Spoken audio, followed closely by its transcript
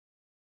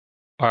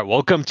All right,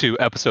 welcome to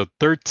episode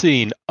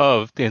 13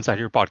 of the Inside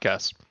Here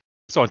podcast.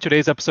 So, on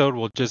today's episode,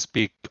 we'll just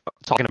be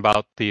talking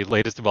about the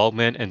latest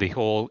development and the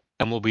whole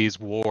MLB's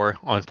war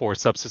on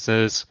forced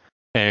substances.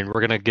 And we're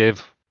going to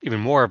give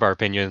even more of our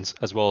opinions,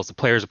 as well as the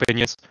players'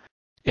 opinions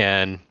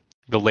and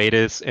the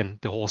latest and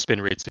the whole spin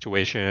rate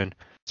situation,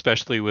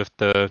 especially with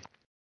the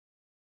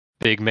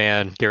big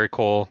man, Gary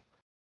Cole.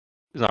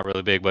 He's not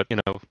really big, but,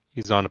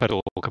 he's on a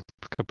pedal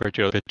compared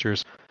to other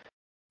pitchers.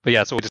 But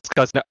yeah, so we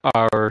discussed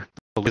our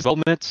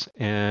development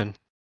and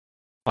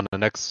on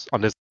this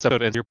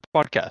episode of your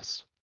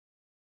podcast.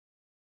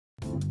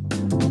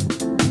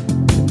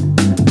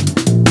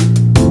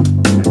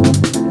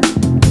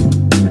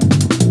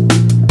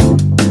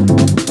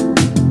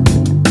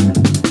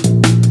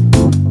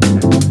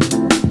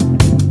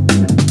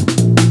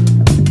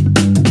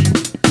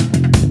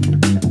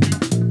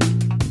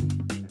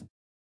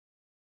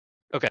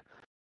 Okay.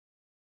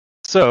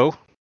 So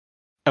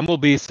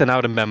MLB sent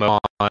out a memo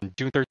on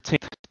June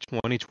 13th,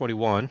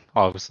 2021,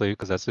 obviously,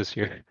 because that's this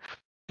year.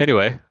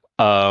 Anyway,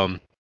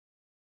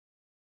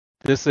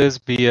 this is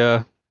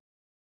via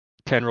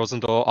Ken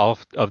Rosenthal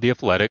of The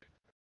Athletic.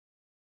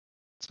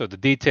 So the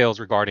details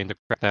regarding the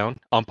crackdown: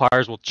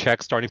 umpires will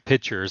check starting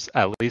pitchers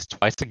at least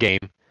twice a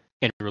game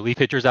and relief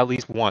pitchers at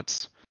least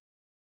once.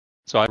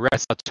 So I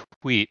read a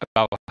tweet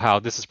about how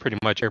this is pretty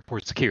much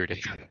airport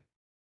security.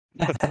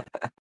 So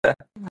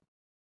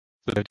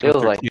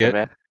Feels like it,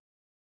 man.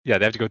 Yeah,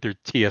 they have to go through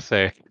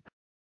TSA.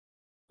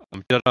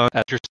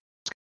 After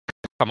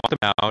come off the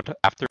mound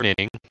after an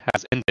inning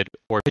has ended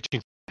or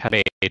pitching has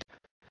made. In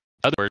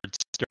other words,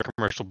 during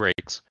commercial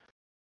breaks.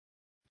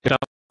 If an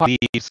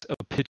leaves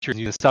a pitcher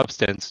using a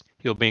substance,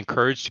 he'll be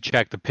encouraged to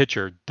check the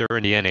pitcher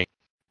during the inning.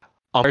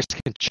 Umpires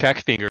can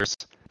check fingers,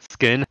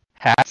 skin,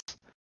 hats,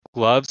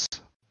 gloves,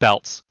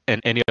 belts,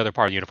 and any other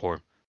part of the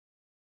uniform.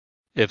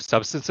 If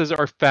substances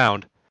are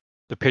found,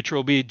 the pitcher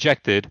will be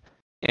ejected,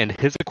 and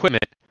his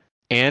equipment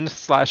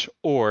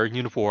and/or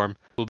uniform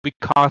will be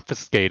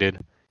confiscated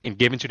and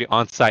given to the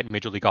on-site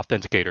Major League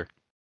Authenticator.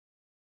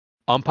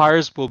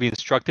 Umpires will be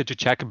instructed to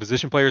check a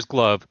position player's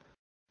glove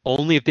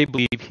only if they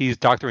believe he's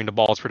doctoring the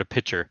balls for the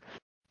pitcher.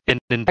 And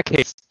in that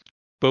case,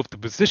 both the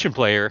position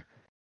player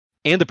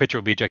and the pitcher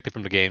will be ejected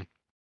from the game.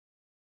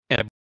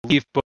 And I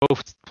believe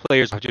both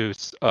players have to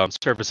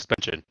serve a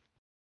suspension.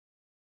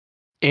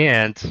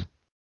 And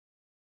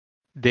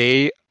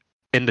the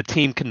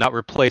team cannot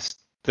replace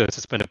the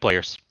suspended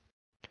players.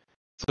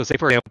 So say,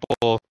 for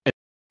example, an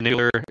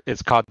infielder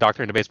is caught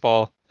doctoring the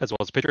baseball as well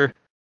as pitcher,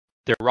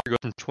 their roster goes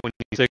from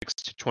 26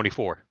 to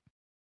 24.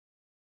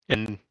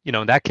 And,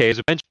 in that case,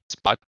 a bench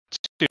spot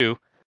too,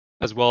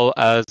 as well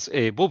as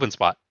a bullpen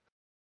spot.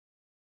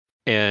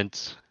 And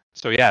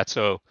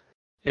so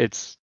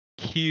it's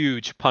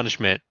huge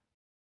punishment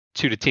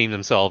to the team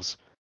themselves.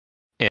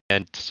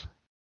 And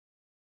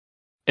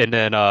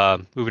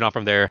then moving on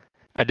from there,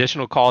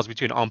 additional calls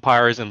between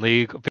umpires and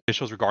league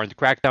officials regarding the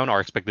crackdown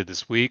are expected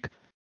this week.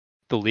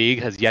 The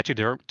league has yet to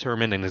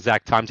determine an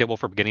exact timetable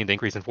for beginning the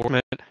increase in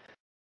enforcement.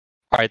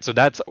 All right, so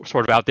that's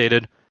sort of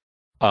outdated.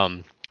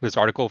 This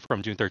article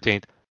from June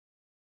 13th.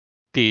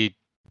 The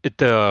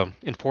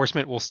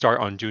enforcement will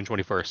start on June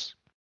 21st.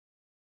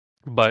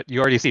 But you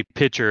already see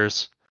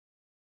pitchers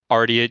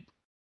already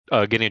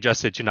getting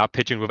adjusted to not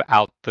pitching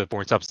without the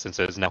foreign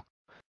substances now.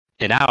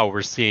 And now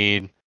we're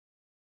seeing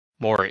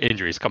more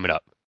injuries coming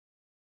up.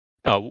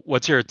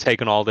 What's your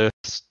take on all this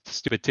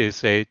stupid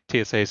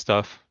TSA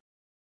stuff?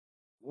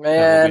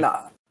 Man,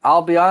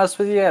 I'll be honest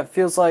with you. It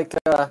feels like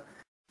the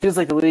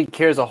league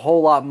cares a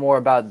whole lot more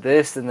about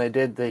this than they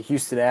did the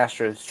Houston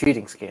Astros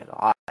cheating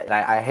scandal.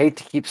 I hate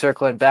to keep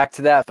circling back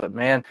to that, but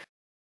man,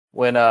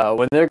 when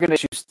they're going to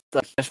issue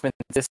punishment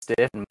this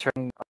stiff and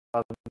turn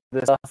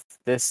this stuff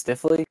this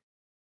stiffly,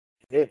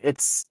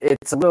 it's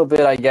a little bit,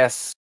 I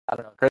guess, I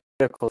don't know,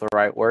 critical is the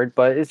right word,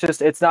 but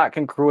it's not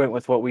congruent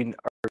with what we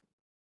are.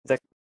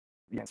 That's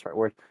the right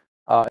word.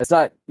 It's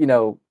not,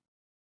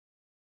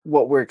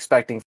 what we're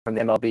expecting from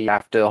the MLB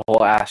after the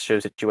whole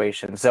Astros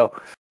situation. So,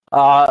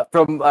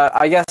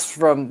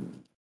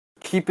 from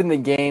keeping the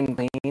game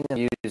clean, and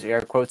use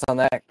air quotes on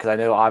that, because I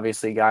know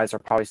obviously guys are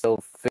probably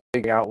still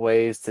figuring out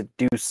ways to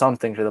do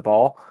something to the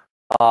ball.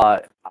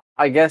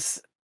 I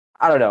guess,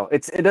 I don't know.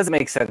 It doesn't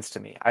make sense to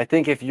me. I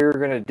think if you're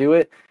going to do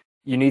it,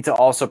 you need to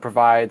also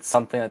provide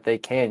something that they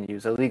can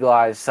use, a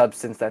legalized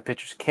substance that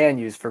pitchers can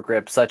use for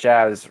grip, such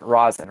as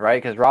rosin,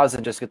 right? Because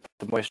rosin just gets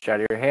the moisture out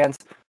of your hands,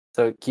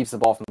 so it keeps the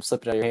ball from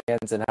slipping out of your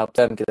hands and helps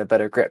them get a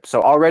better grip.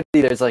 So already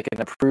there's like an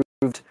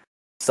approved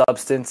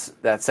substance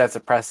that sets a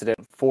precedent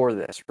for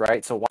this,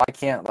 right? So why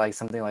can't like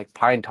something like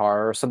pine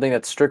tar or something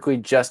that's strictly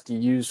just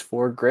used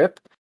for grip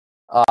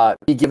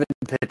be given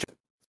to pitchers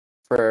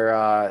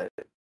for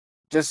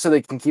just so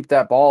they can keep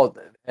that ball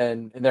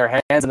in their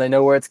hands and they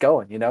know where it's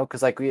going,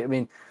 Because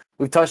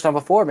we've touched on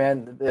before,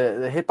 man,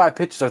 the hit by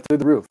pitches are through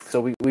the roof.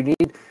 So we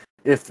need,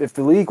 if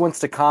the league wants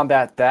to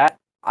combat that,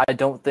 I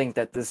don't think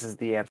that this is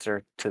the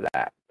answer to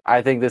that.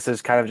 I think this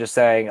is kind of just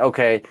saying,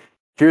 okay,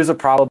 here's a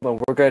problem, and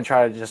we're going to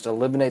try to just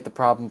eliminate the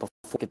problem before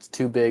it gets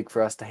too big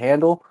for us to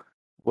handle.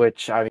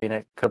 which I mean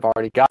it could have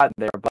already gotten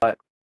there, but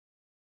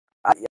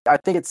I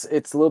think it's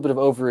a little bit of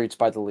overreach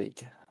by the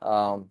league.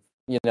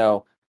 You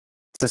know,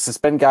 to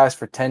suspend guys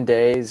for 10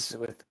 days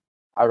with,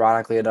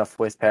 ironically enough,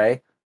 with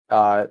pay.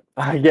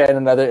 Again,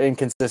 another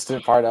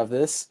inconsistent part of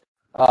this.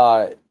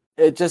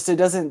 It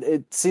doesn't.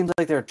 It seems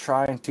like they're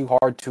trying too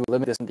hard to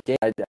limit this in the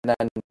game, and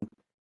then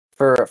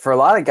for a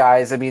lot of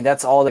guys, I mean,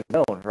 that's all they've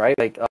known, right?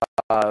 Like,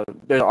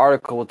 there's an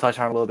article we'll touch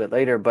on a little bit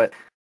later, but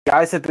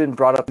guys have been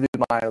brought up through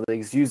the minor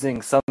leagues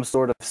using some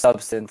sort of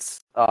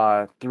substance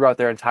throughout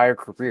their entire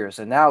careers,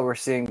 and now we're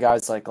seeing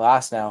guys like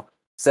Glass now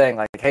saying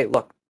like, "Hey,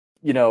 look,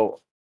 you know,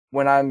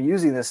 when I'm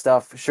using this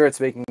stuff, sure, it's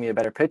making me a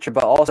better pitcher,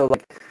 but also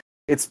like,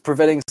 it's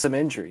preventing some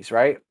injuries,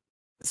 right?"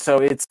 So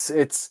it's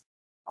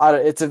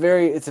a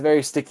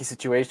very sticky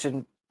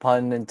situation,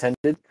 pun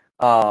intended.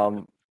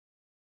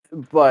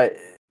 But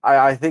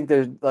I think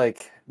there's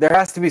like there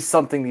has to be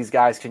something these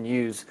guys can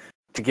use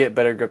to get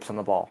better grips on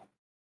the ball.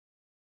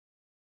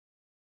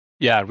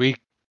 Yeah, we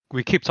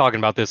keep talking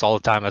about this all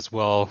the time as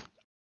well.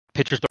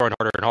 Pitchers throwing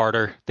harder and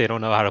harder. They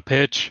don't know how to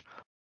pitch.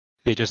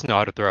 They just know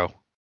how to throw.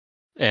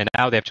 And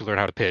now they have to learn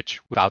how to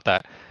pitch without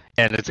that.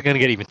 And it's going to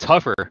get even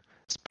tougher,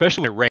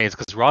 especially when it rains,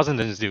 because rosin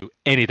doesn't do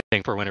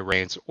anything for when it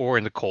rains or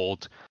in the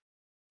cold.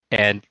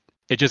 And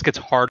it just gets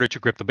harder to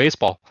grip the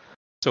baseball.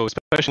 So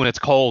especially when it's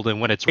cold and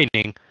when it's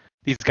raining,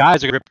 these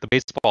guys are going to grip the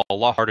baseball a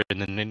lot harder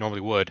than they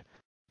normally would.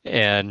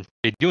 And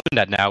they're doing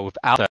that now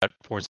without that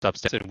foreign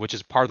substance, which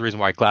is part of the reason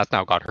why Glass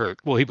now got hurt.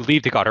 Well, he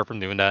believed he got hurt from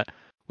doing that,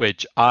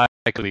 which I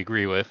completely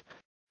agree with,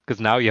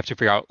 because now you have to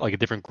figure out like a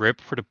different grip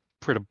for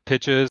the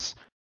pitches,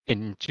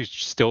 and to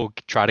still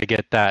try to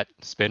get that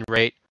spin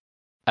rate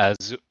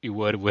as you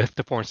would with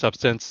the foreign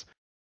substance.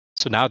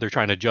 So now they're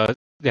trying to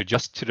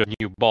adjust to the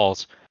new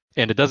balls,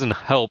 and it doesn't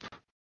help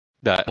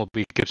that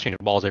MLB keeps changing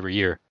balls every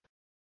year.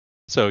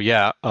 So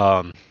yeah,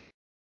 I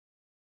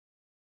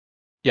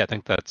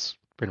think that's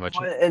pretty much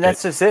it. And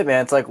that's just it,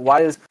 man. It's like,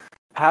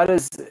 how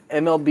does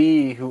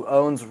MLB, who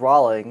owns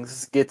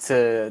Rawlings, get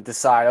to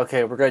decide,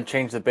 okay, we're going to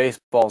change the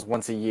baseballs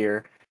once a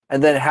year,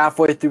 and then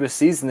halfway through a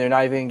season, they're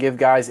not even going to give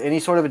guys any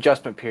sort of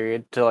adjustment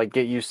period to like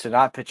get used to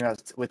not pitching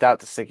without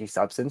the sticky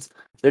substance.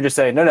 They're just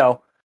saying, no,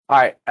 all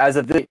right, as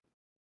of the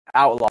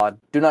outlawed,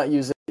 do not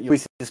use it, you'll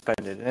be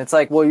suspended. And it's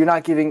like, well, you're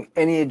not giving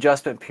any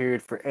adjustment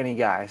period for any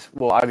guys.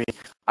 Well, I mean,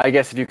 I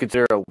guess if you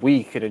consider a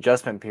week an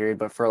adjustment period,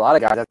 but for a lot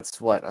of guys,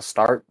 that's what, a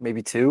start,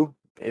 maybe two,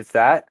 if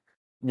that,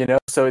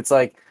 So it's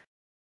like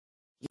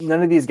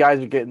none of these guys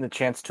are getting the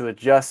chance to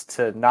adjust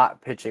to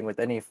not pitching with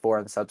any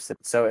foreign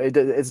substance. So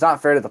it's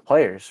not fair to the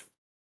players.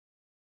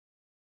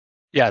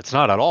 Yeah, it's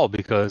not at all,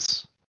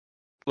 because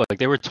like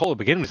they were told at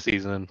the beginning of the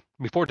season,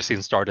 before the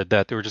season started,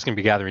 that they were just going to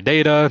be gathering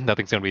data,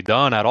 nothing's going to be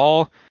done at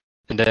all.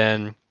 And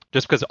then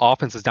just because the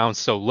offense is down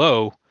so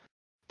low,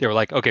 they were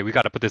like, okay, we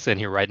got to put this in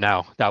here right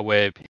now. That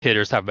way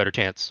hitters have a better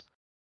chance.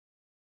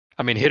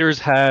 I mean, hitters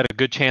had a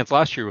good chance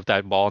last year with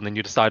that ball, and then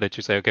you decided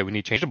to say, okay, we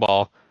need to change the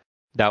ball.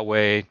 That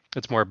way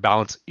it's more a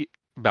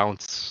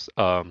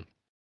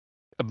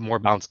more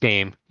balanced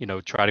game.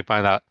 Try to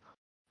find that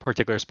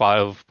particular spot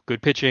of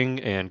good pitching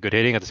and good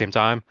hitting at the same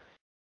time.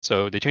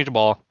 So they changed the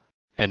ball,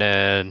 and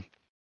then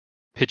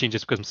pitching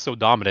just becomes so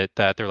dominant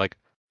that they're like,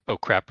 oh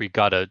crap, we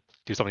gotta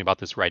do something about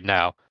this right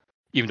now,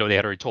 even though they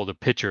had already told the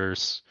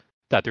pitchers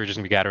that they're just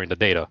gonna be gathering the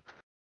data.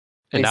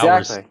 And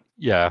Exactly.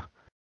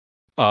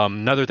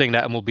 another thing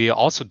that MLB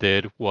also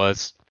did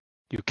was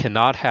you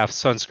cannot have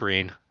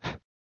sunscreen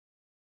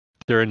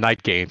during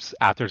night games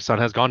after the sun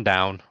has gone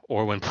down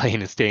or when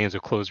playing in stadiums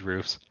with closed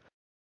roofs.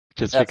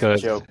 That's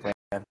because a joke,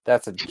 man.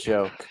 That's a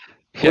joke.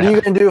 Yeah. What are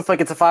you gonna do if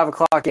like it's a 5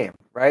 o'clock game,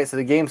 right? So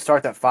the game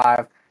starts at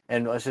 5,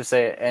 and let's just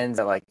say it ends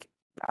at like,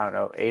 I don't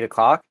know, 8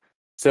 o'clock.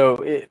 So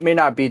it may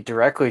not be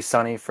directly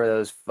sunny for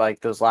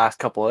those last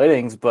couple of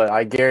innings, but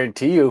I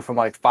guarantee you from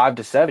like 5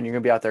 to 7, you're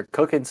gonna be out there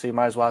cooking, so you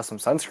might as well have some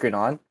sunscreen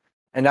on.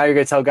 And now you're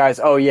gonna tell guys,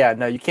 oh yeah,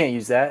 no, you can't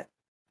use that.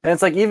 And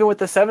it's like even with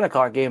the 7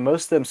 o'clock game,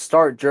 most of them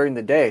start during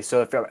the day.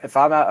 So if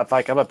I'm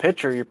a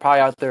pitcher, you're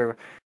probably out there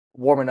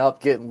warming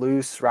up, getting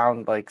loose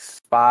around like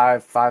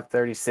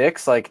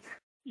 5:36. Like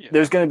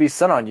there's gonna be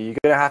sun on you. You're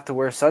gonna have to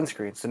wear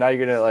sunscreen. So now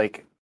you're gonna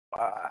like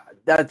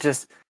that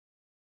just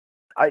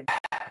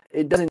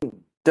it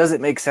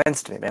doesn't make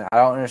sense to me, man. I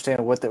don't understand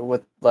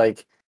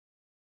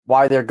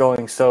why they're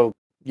going so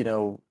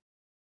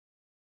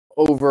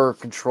over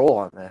control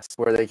on this,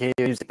 where they can't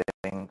use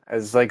anything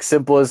as like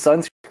simple as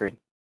sunscreen.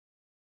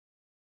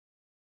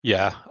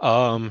 Yeah,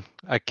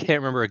 I can't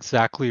remember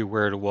exactly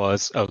where it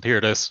was. Oh, here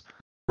it is.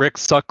 Rick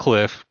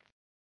Sutcliffe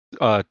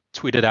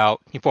tweeted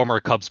out, he former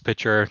Cubs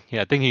pitcher.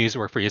 Yeah, I think he used to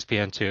work for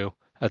ESPN too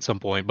at some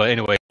point. But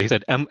anyway, he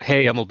said,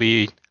 "Hey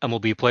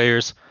MLB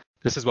players,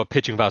 this is what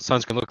pitching without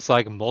sunscreen looks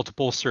like: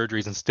 multiple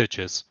surgeries and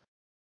stitches."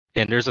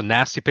 And there's a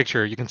nasty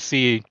picture. You can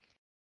see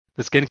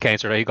the skin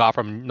cancer that he got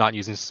from not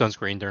using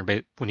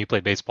sunscreen when he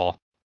played baseball.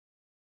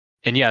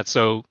 And yeah,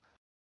 so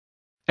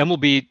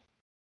MLB,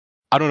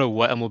 I don't know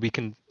what MLB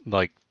can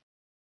like.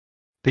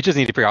 They just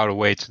need to figure out a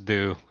way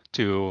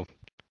to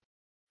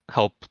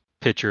help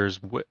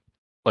pitchers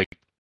like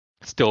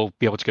still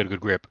be able to get a good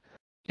grip.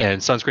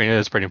 and sunscreen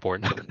is pretty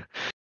important.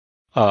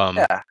 um,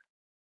 Yeah.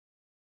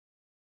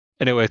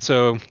 anyway,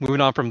 so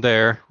moving on from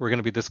there, we're going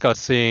to be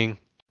discussing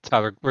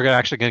Tyler. We're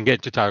actually going to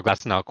get to Tyler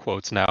Glasnow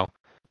quotes now,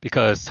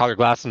 because Tyler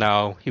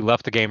Glasnow, he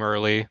left the game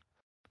early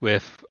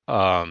with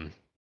um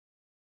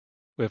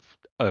with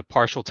a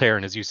partial tear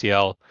in his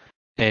UCL,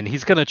 and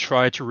he's going to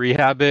try to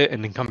rehab it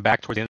and then come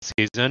back towards the end of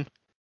the season.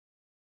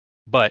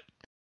 But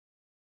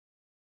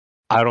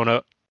I don't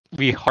know.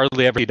 We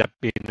hardly ever see that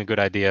being a good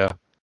idea.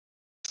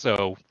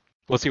 So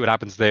we'll see what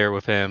happens there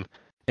with him.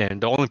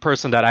 And the only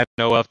person that I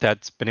know of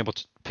that's been able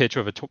to pitch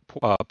with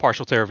a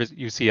partial tear of his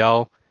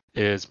UCL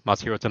is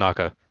Masahiro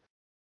Tanaka.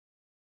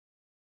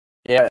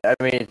 Yeah, I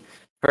mean,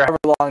 for however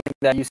long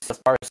that UCL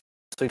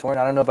partially torn,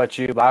 I don't know about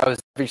you, but I was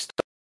every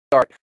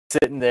start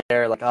sitting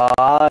there like,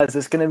 is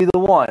this gonna be the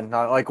one?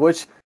 Like,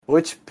 which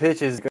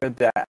pitch is good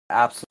that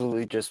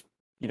absolutely just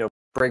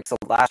breaks the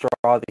last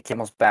straw of the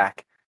camel's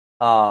back?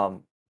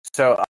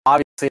 So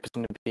obviously it's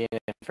going to be in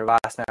it for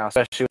last now,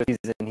 especially with the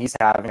season he's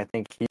having. I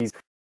think he's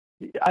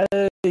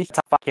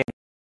top five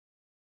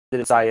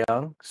candidate Cy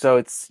Young. So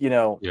it's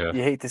Yeah.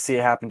 you hate to see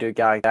it happen to a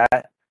guy like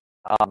that.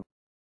 Um,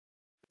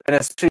 and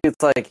especially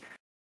it's like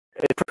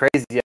it's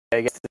crazy,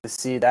 I guess, to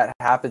see that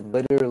happen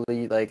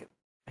literally like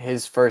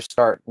his first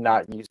start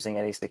not using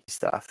any sticky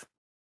stuff.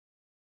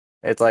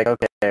 It's like,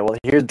 okay, well,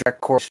 here's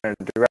direct correlation,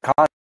 direct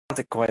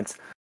consequence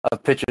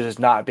of pitchers just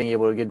not being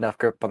able to get enough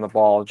grip on the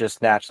ball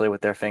just naturally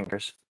with their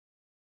fingers.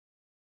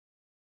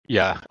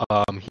 Yeah.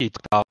 He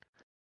took out.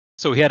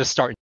 So he had a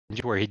start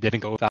where he didn't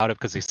go without it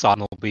because he saw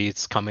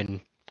Beats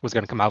coming was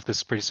going to come out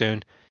this pretty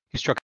soon. He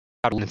struck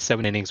out in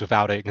 7 innings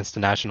without it against the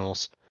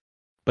Nationals.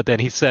 But then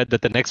he said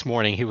that the next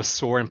morning he was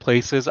sore in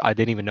places I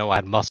didn't even know I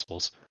had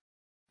muscles.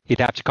 He'd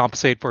have to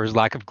compensate for his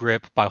lack of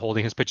grip by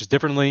holding his pitches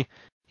differently.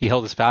 He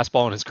held his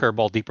fastball and his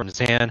curveball deeper in his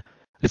hand.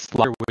 His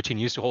slider, which he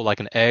used to hold like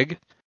an egg,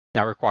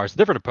 now requires a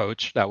different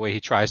approach. That way,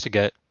 he tries to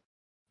get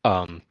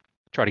the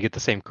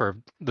same curve,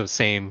 the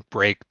same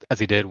break as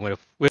he did with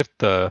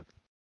the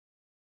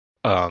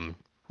rosin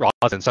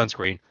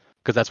sunscreen,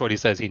 because that's what he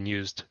says he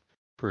used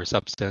for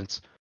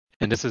substance.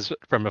 And this is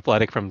from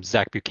Athletic, from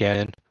Zach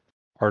Buchanan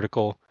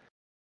article.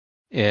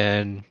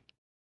 And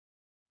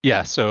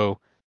yeah, so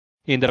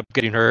he ended up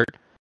getting hurt.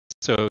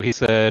 So he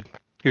said,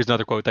 here's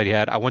another quote that he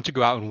had: "I want to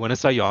go out and win a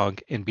Cy Young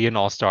and be an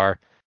all-star,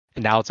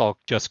 and now it's all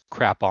just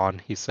crap on,"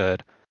 he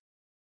said.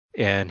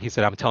 And he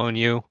said, "I'm telling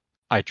you,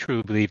 I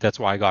truly believe that's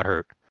why I got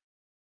hurt."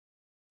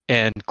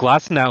 And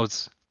Glasnow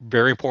is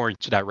very important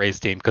to that Rays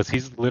team because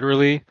he's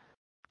literally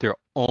their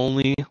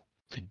only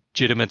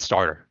legitimate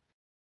starter.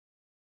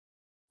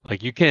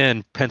 Like, you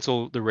can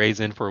pencil the Rays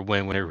in for a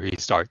win whenever he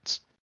starts,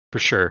 for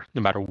sure,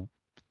 no matter.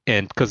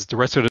 And because the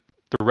rest of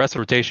the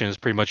rotation is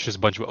pretty much just a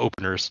bunch of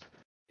openers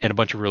and a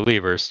bunch of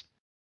relievers.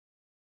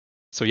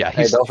 So yeah,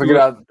 Hey, he's don't forget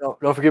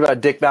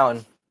about Dick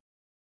Mountain.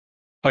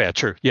 Oh yeah,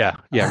 true. Yeah,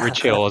 yeah,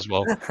 Rich Hill as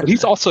well. But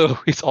he's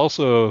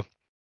also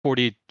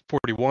 40,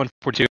 41,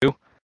 42. Yeah,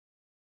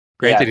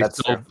 Granted,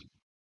 that's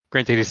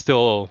true. he's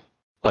still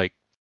like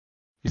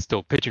he's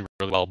still pitching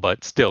really well,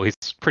 but still he's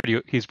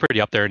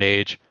pretty up there in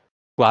age.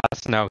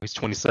 Last now he's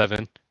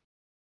 27.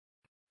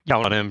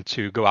 Count on him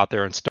to go out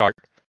there and start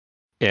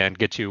and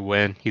get you a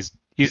win. He's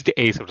the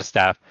ace of the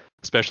staff,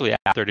 especially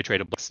after they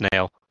traded Blake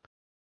Snell.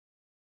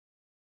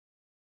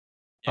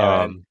 Yeah,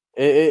 man. Um,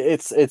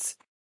 It's.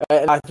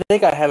 And I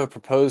think I have a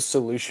proposed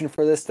solution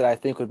for this that I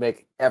think would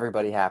make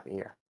everybody happy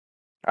here.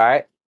 All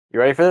right, you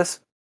ready for this?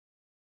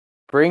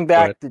 Bring but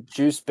back the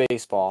Juice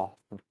Baseball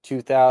from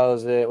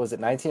 2000. Was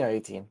it 19 or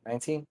 18?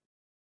 19.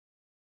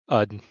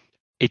 uh,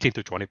 18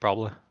 through 20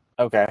 probably,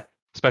 Okay.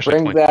 especially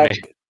Bring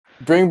 2020. back,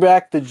 bring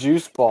back the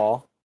Juice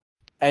Ball,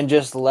 and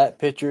just let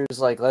pitchers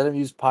let them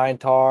use pine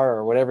tar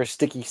or whatever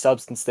sticky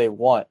substance they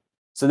want.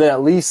 So then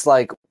at least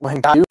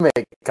when you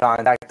make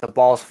contact, the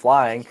ball's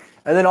flying,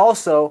 and then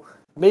also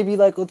maybe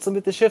let's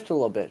limit the shift a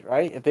little bit,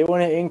 right? If they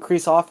want to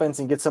increase offense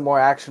and get some more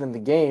action in the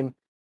game,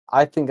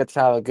 I think that's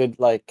kind of a good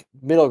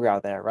middle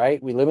ground there,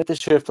 right? We limit the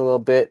shift a little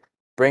bit,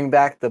 bring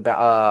back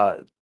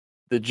the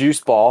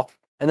juice ball,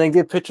 and then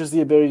give pitchers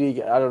the ability to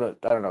get, I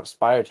don't know,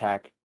 Spire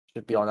Tack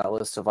should be on that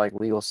list of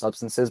legal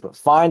substances, but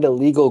find a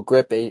legal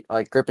gripping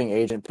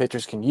agent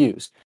pitchers can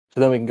use. So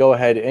then we can go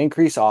ahead and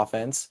increase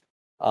offense,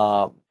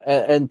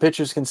 and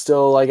pitchers can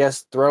still, I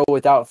guess, throw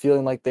without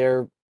feeling like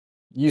their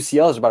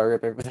UCL is about to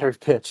rip with every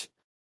pitch.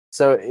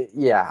 So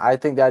yeah, I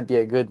think that'd be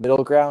a good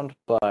middle ground,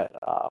 but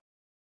I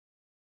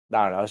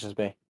don't know. It's just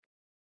me.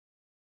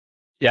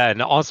 Yeah,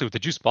 and also with the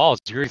juice balls,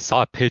 you already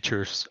saw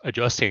pitchers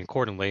adjusting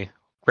accordingly.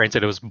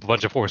 Granted, it was a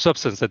bunch of foreign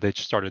substance that they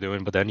just started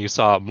doing, but then you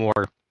saw more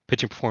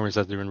pitching performance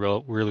that doing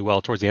really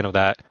well towards the end of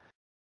that.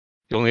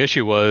 The only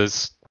issue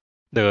was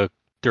there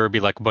would be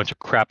like a bunch of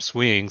crap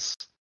swings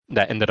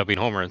that ended up being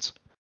home runs.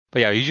 But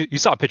yeah, you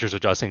saw pitchers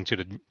adjusting to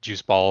the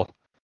juice ball.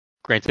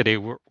 Granted, they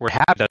were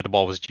happy that the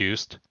ball was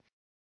juiced,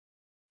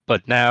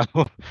 but now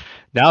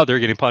now they're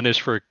getting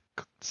punished for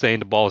saying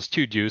the ball is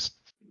too juiced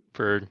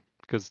for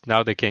because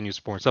now they can't use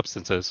foreign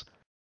substances.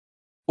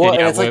 Well,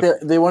 And and yeah, it's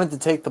like they wanted to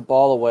take the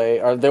ball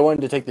away, or they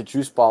wanted to take the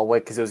juice ball away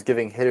because it was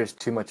giving hitters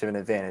too much of an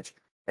advantage.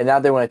 And now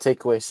they want to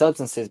take away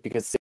substances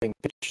because it's giving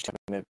pitchers too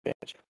much of an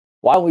advantage.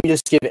 Why don't we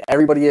just give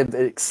everybody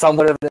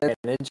somewhat of an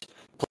advantage,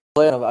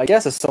 play on, I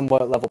guess, a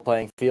somewhat level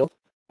playing field,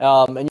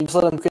 and you just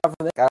let them get out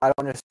from there? I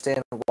don't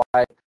understand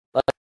why,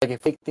 like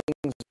if take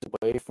things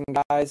away from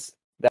guys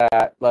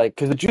that, like,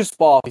 because the juice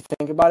ball, if you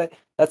think about it,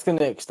 that's going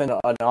to extend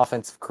an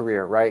offensive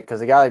career, right?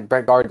 Because a guy like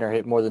Brett Gardner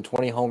hit more than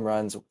 20 home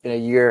runs in a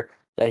year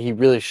that he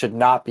really should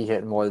not be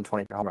hitting more than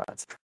 20 home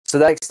runs. So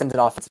that extends an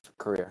offensive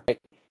career, right?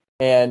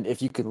 And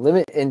if you can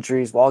limit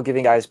injuries while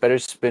giving guys better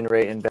spin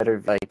rate and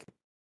better like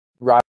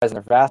rise in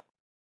their fast,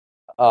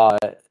 uh,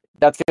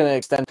 that's going to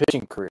extend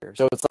pitching career.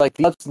 So it's like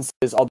the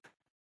substances, all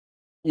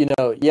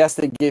yes,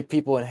 they give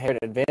people inherent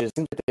advantages,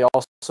 but they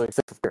also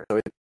extend the career.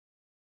 So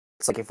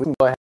it's like if we can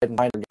go ahead and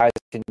find guys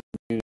can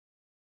use,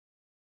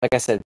 like I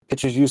said,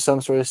 pitchers use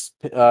some sort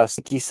of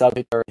sticky sub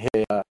or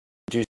hit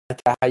juice.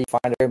 That's how you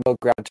find a very middle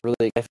ground to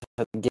really get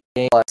the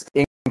game. Let's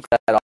increase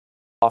that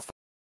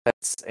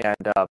offense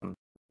and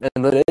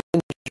limit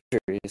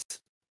injuries.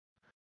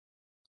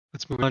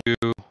 let's move on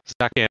to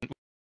second.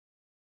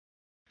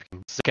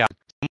 Second,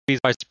 somebody's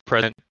vice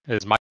president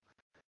is Mike.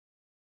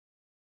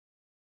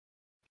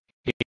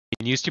 He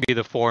used to be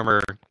the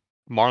former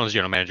Marlins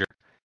general manager.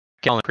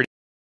 Gallen pretty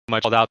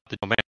much called out the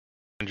general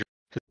manager,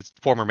 his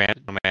former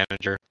general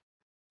manager,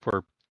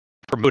 for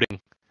promoting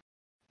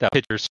that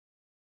pitchers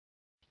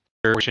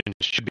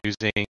should be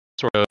using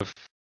sort of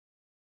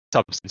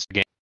substance to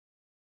game.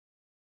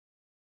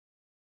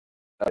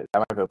 I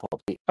might be able to pull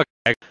up.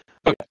 Okay.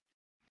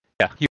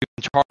 Yeah, you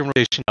can charge in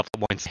relation to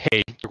the points.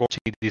 Hey, you're going to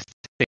need these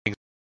things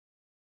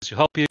to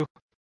help you.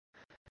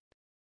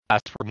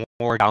 Ask for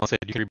more balance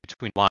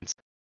between lines.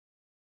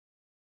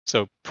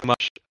 So pretty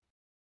much,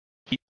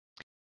 he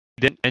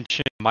didn't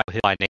mention Michael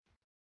Hill by name,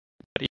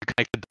 but he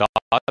connected the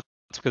dots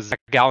because Zach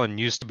Gallen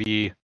used to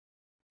be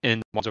in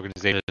the Marlins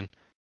organization,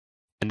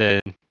 and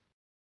then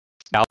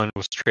Gallen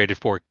was traded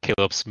for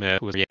Caleb Smith,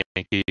 who was a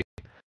Yankee.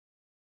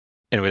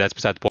 Anyway, that's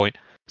beside the point.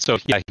 So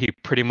yeah, he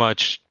pretty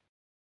much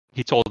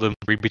told them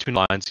read between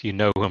lines. You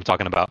know who I'm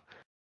talking about.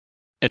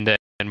 And then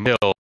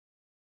Mill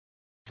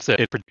said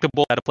it's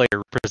predictable that a player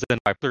represented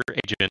by their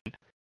agent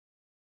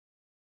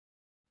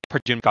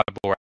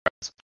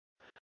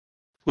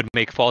would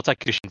make false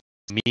accusations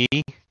to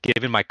me,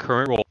 given my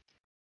current role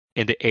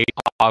and the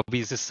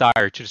obvious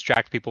desire to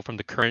distract people from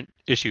the current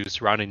issues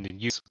surrounding the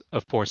use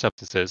of foreign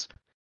substances.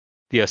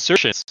 The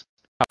assertions,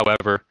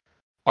 however,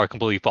 are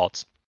completely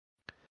false,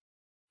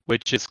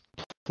 which is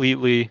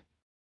completely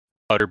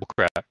utter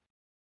crap.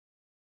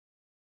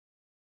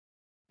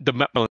 The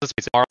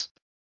Marlins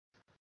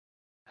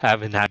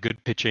haven't had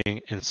good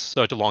pitching in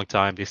such a long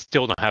time. They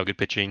still don't have good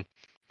pitching,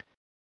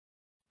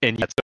 and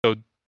yet so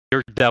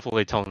they're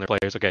definitely telling their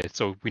players, okay,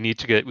 so we need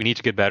to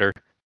get better.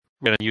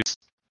 We're gonna use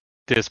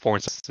this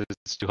foreign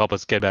substances to help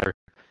us get better,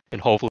 and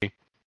hopefully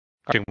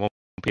our team won't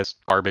be as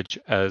garbage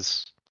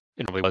as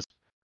it normally was.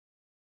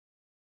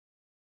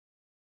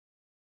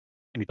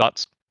 Any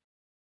thoughts?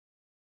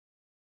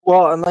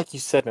 Well, and like you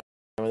said,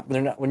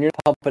 when you're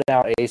pumping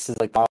out aces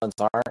like Marlins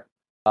aren't,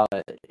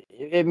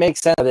 it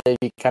makes sense that they'd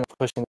be kind of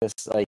pushing this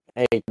like,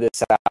 hey,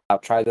 this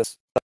out, try this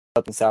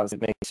something out,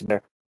 it makes you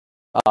better.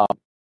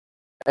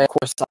 And of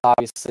course,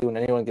 obviously, when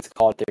anyone gets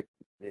called,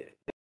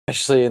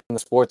 especially in the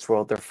sports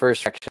world, their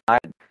first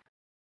reaction,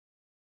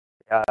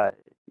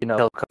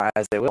 they'll come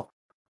as they will.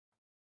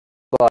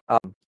 But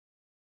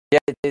yeah,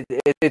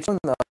 it's fun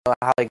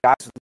how like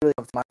guys really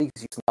come to my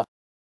leagues use enough.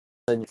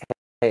 And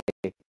hey,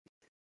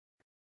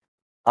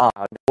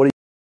 what do you?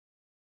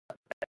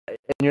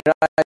 And you're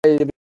not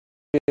able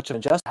to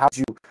adjust. How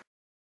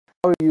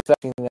are you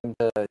expecting them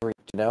to reach?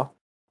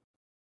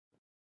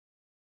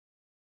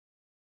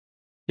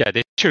 Yeah,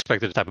 they should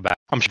expect the type of back.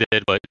 I'm sure they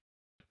did, but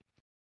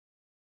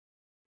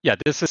yeah,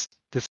 this is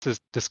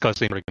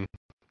disgusting.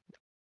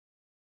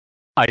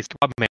 Ice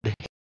man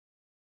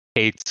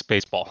hates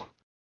baseball.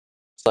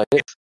 It's like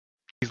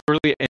He's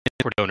really in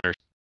for donors,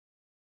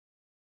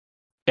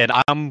 and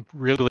I'm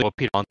really what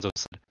Pete Alonso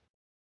said.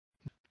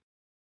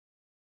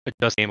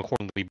 Adjust game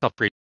accordingly, tough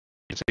free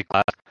agency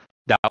class.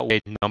 That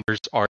way, numbers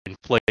are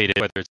inflated,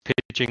 whether it's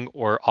pitching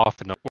or off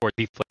the or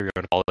deflated, you're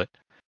going to call it.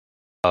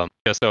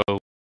 Just so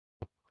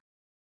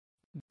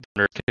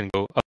donors can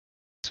go up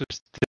to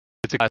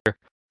together.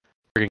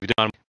 We're going to do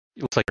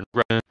it looks like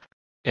you're running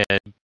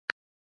and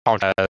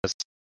count as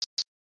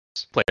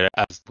played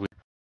as.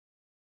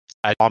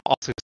 I'm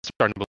also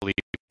starting to believe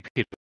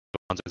Pete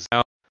Alonso is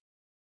now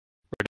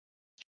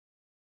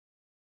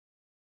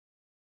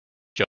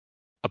just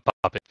a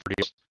puppet for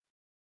you.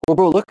 well,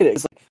 bro, look at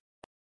it.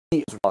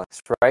 It's like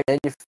right? And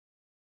you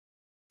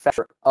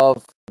factor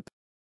of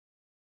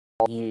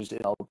used in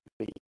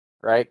LB,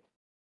 right?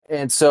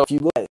 And so if you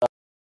look at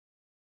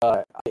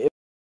it's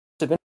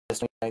been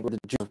interesting with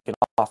the Jews get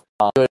off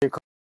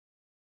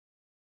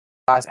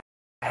guys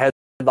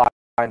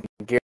headline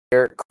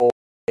Garrett Cole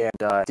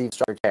and Steve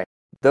Stark.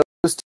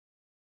 Those two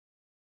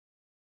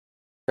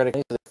are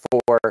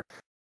for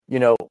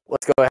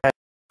let's go ahead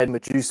ahead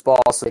with juice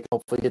ball so they can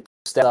hopefully get the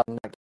step up.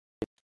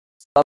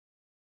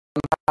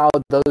 Somehow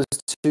those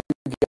two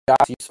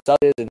guys use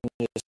subs and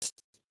just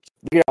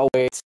figure out a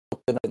way to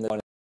help them in the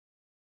to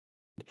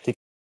get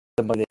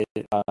the money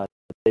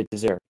they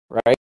deserve,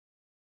 right?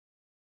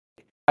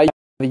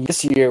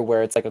 This year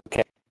where it's like,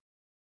 okay,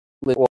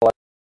 well,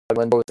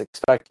 Lindor was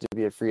expected to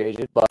be a free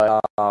agent, but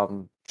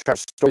Trevor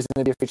Story's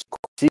going to be a free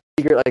agent.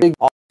 Secret, like big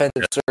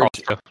offensive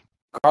surge.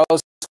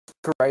 Carlos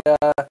Correa.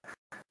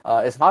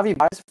 Is Javi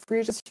Baez a free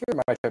agent this year? Or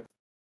am I tripping?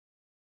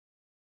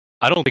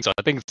 I don't think so.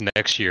 I think it's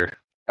next year.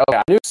 Okay,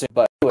 I knew it,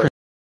 but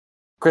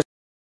Chris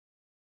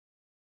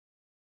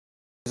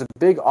is a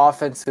big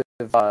offensive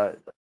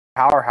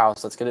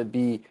powerhouse that's going to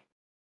be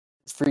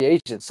free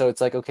agent. So it's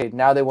like, okay,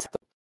 now they want the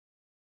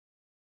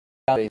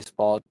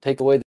baseball, take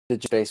away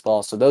the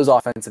baseball, so those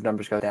offensive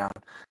numbers go down.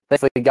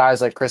 Thankfully,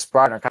 guys like Chris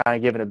Bryant are kind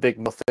of giving a big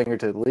middle finger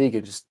to the league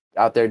and just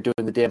out there doing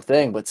the damn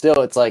thing. But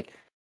still, it's like,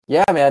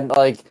 yeah, man,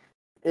 like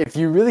if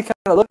you really kind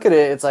of look at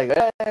it, it's like,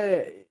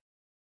 hey,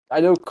 I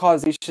know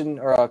causation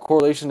or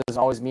correlation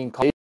doesn't always mean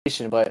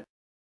causation, but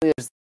in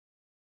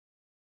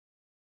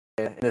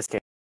this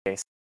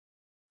case,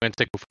 And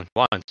take from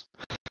lines.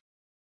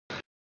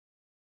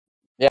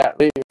 yeah,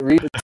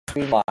 read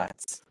between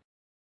lines.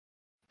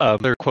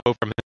 Another quote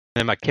from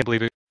him. I can't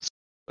believe it.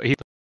 He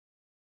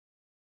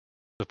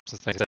says,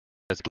 "I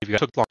believe you guys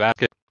took long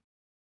basket.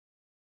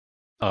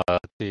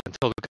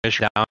 Until the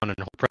commission down and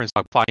whole premise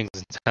on findings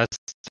and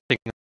testing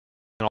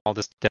and all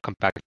this to come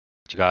back to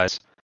you guys.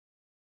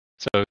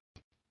 So,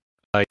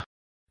 like,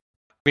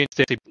 me and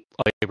Stacey,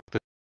 like,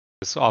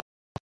 this off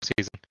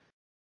season,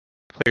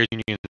 players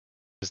union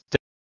is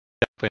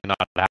definitely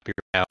not happy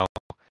right now,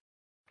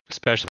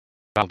 especially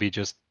if we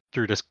just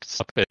threw this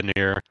stuff in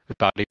here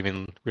without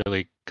even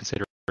really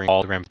considering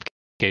all the ramifications,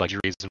 like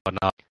injuries and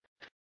whatnot.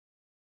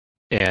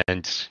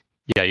 And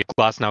yeah,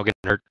 Glass now getting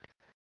hurt,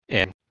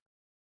 and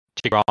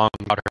Tigran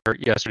got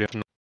hurt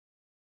yesterday.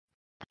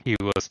 He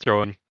was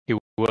throwing. He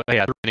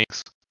had 3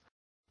 innings,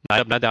 9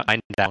 up, 9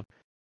 down,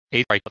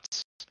 8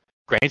 strikeouts.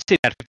 Granted, State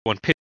had 51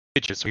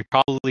 pitches, so he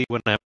probably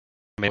wouldn't have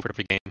made a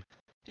perfect game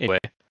anyway.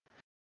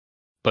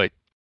 But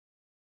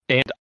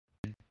and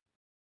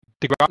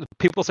DeGrom,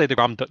 people say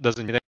DeGrom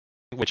doesn't do anything,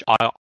 which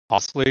I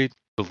honestly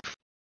believe.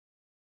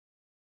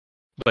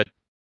 But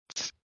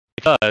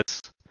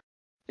because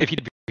if he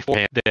did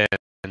beforehand,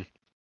 then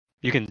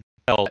you can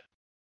tell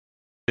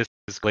this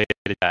is related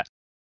to that.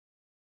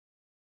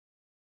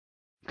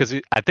 Because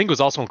I think it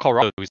was also in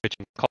Colorado. He was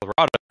pitching in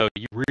Colorado.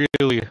 You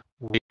really,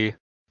 really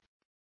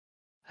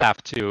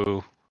have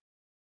to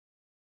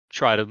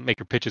try to make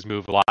your pitches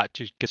move a lot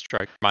to get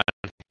strike.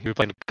 He was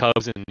playing the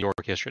Cubs in New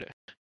York yesterday.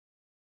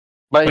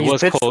 But he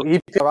pitched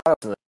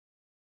Colorado.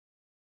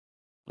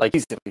 Like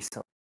he's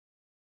recently.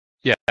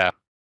 Yeah. All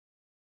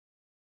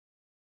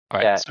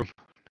right. Yeah. So,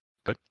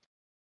 good.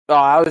 Oh,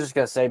 I was just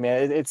gonna say,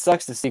 man, it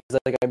sucks to see because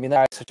like I mean,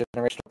 that guy's such a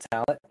generational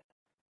talent.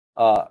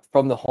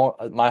 From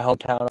my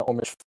hometown of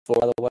Orange,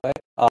 Florida, by the way.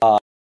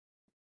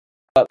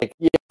 But like,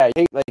 yeah,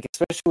 like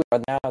especially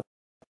right now,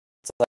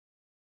 it's like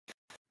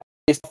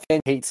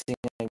fan hates seeing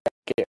him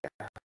get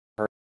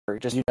hurt.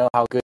 Just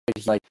how good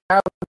he's like.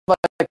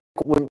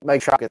 When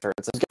Mike Trout gets hurt,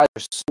 those guys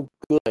are so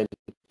good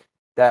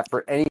that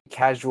for any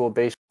casual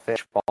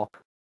baseball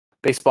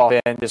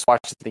fan just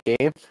watches the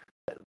game,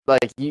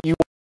 like you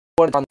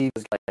want on these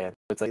guys.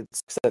 It's like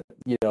it's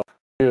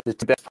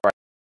the best part.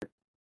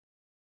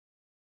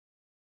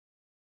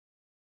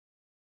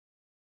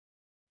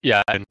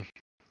 Yeah, and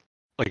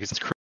like it's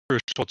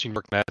crucial to New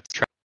York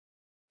Mets.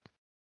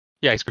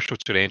 Yeah, he's crucial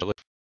to the Angels.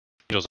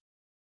 Angels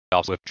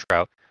also with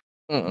Trout.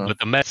 But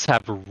the Mets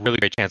have a really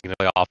great chance to get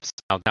the playoffs.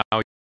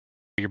 Now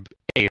your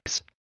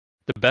ace,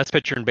 the best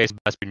pitcher in baseball,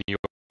 best in New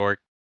York,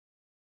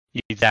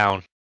 he's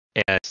down,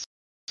 and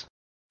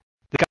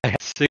the guy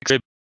has 6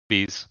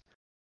 ribbies,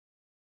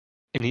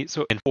 and in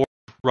 4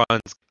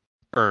 runs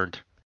earned.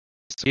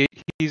 So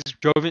he's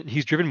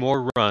driven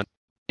more runs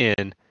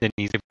in than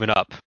he's given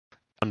up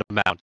on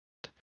the mound.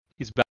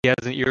 He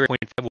has an ERA 0.5,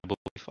 I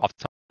believe, off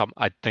the top of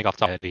my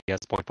head, he has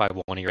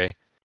 0.51 ERA.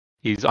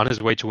 He's on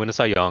his way to win a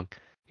Cy Young.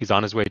 He's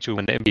on his way to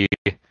win the MVP.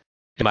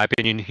 In my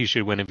opinion, he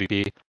should win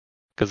MVP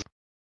because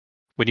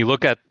when you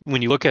look at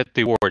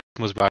the award,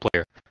 most valuable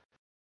player,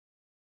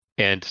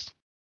 and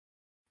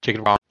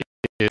Jacob Brown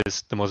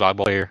is the most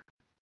valuable player,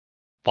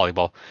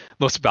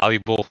 most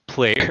valuable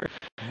player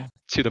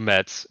to the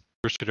Mets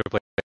to their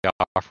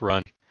playoff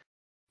run,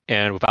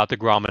 and without the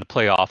Grom in the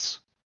playoffs,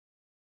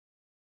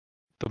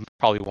 the Mets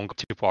probably won't go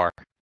too far.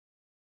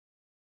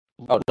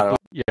 Oh, no.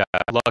 Yeah,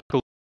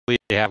 luckily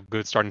they have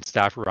good starting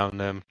staff around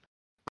them.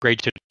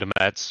 Great to the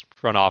Mets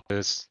front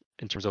office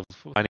in terms of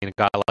finding a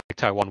guy like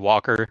Taijuan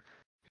Walker,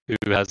 who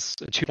has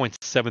a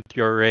 2.7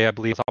 ERA, I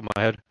believe, off the top of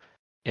my head,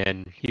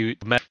 and the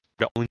Mets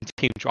the only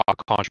team to draw a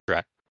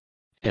contract,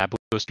 and I believe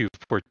it was due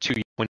for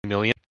 $220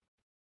 million.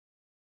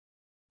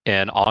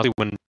 And honestly,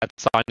 when that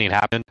signing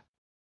happened,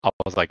 I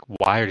was like,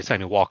 why are they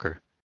signing Walker?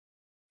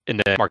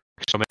 And then Mark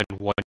Stroman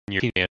 1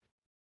 year teammate.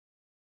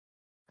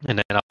 And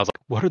then I was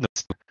like, what are the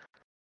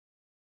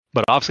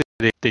But obviously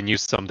they knew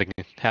something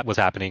was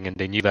happening, and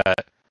they knew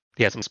that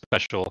he had something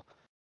special.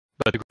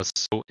 But it was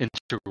so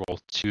integral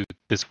to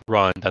this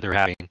run that they're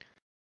having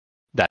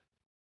that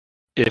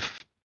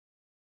if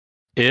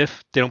they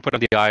don't put on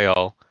the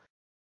IL,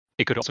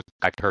 it could also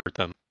back hurt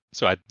them.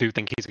 So I do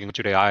think he's going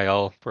to the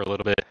IL for a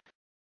little bit,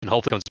 and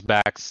hopefully comes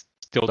back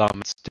still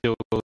dominant, still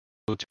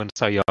doing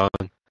Cy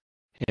Young,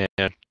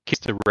 and keeps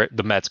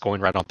the Mets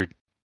going right on through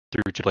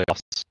to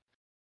playoffs.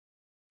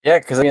 Yeah,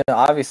 because I mean,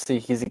 obviously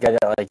he's a guy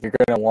that like you're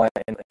gonna want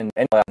in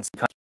any playoffs.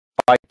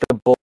 Bite the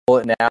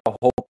bullet now.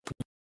 Hope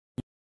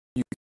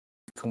you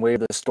can wave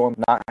the storm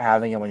not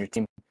having him on your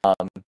team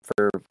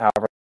for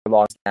however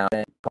long it's down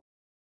and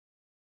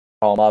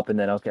call him up, and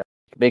then okay,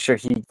 make sure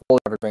he fully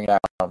ever bring it out.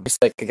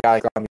 Just like a guy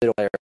like I'm middle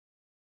player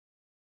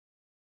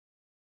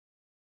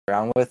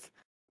around with.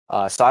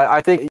 So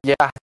I think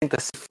I think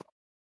the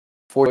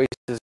 4 weeks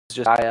is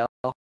just IL.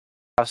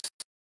 How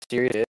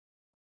serious it is.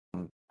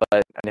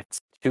 But and it's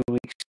 2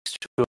 weeks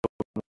to a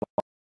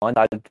month.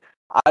 I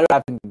don't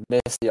have to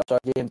miss the All-Star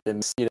game to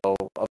miss, a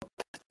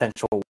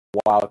potential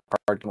wild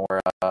card or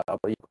a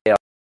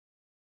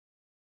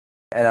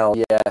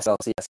NLCS,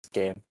 LCS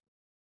game.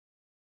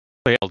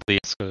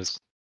 LDS because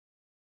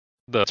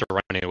the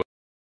running away.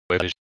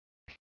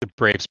 The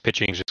Braves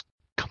pitching is just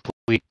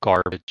complete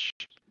garbage.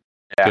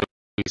 Yeah.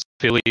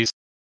 Phillies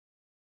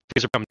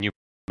are becoming new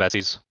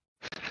Messies.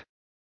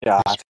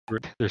 Yeah.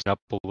 There's not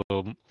a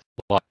little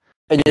lot.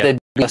 And yeah, they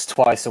beat us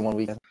twice in 1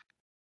 weekend.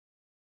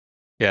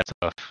 Yeah, it's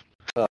tough.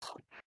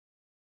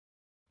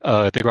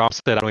 DeGrom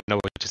said, I don't know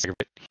what to say,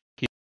 but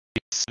he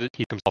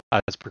himself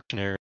as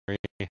precautionary.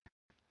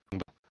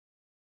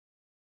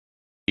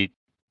 You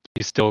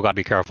still got to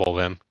be careful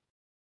of him.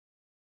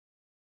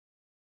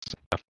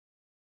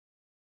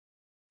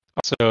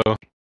 Also,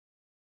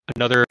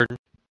 another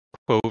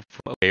quote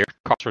from a player,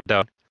 Carlos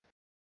Rodon.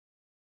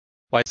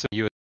 Whites of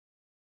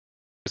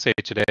USA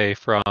Today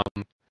from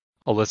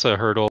Alyssa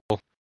Hurdle.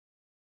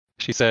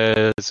 She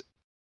says,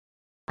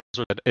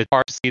 it's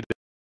hard to see that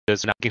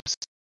there's not giving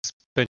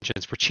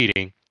suspensions for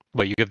cheating,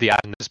 but you give the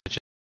admin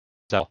suspension.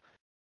 So,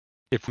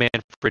 if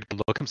Manfred can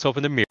look himself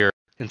in the mirror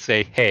and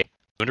say, hey,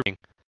 I'm in the ring,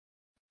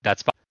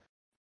 that's fine.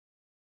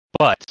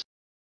 But,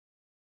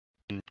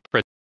 in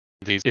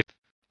parentheses,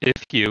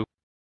 if you,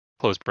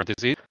 close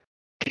parentheses,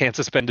 can't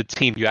suspend a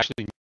team you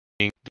actually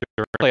need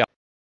during a playoff,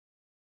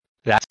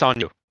 that's on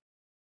you.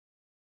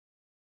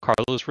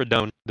 Carlos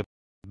Rodon, the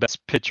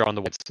best pitcher on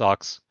the White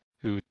Sox,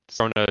 who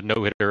thrown a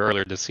no-hitter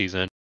earlier this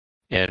season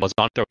and was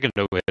on throwing a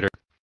no-hitter,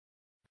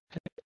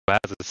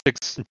 has a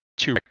 6-2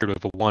 record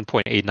with a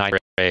 1.89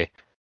 ERA.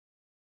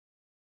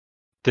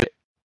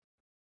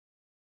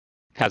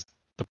 Has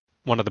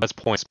one of the best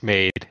points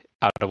made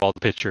out of all the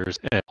pitchers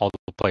and all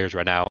the players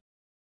right now,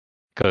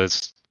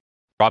 because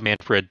Rob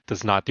Manfred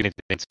does not do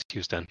anything in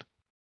Houston.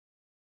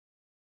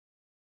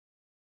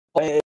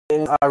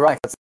 And ironic,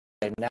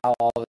 now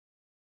all of a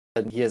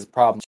sudden he has a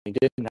problem. He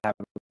didn't have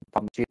a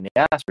problem cheating.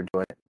 He asked for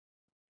doing it.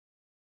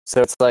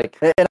 So it's like,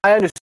 and I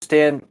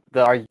understand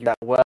the argument that,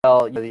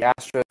 well, the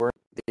Astros weren't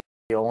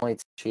the only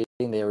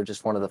cheating; they were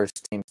just one of the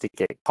first teams to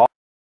get caught.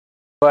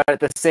 But at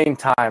the same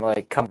time,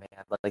 like, come on,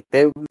 man, like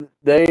I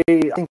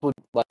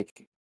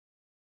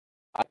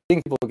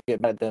think people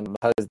get mad at them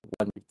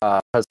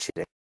because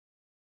cheating.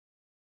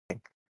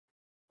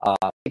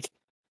 Like,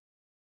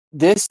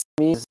 this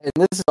means, and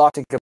this is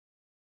often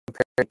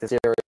compared to the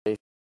era,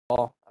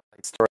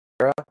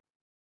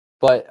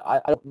 but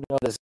I don't know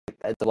this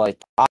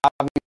like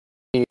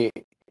obviously,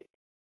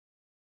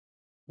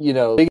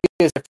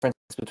 biggest difference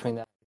between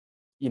that,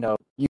 you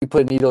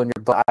put a needle in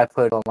your butt, I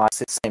put it on my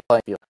same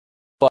playing field.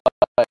 But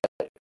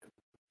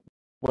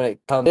when it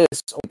comes to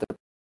this, the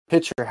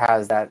pitcher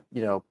has that,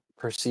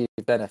 perceived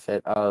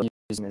benefit of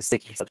using a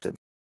sticky substance.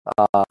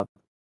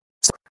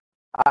 So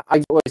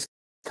I always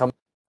come,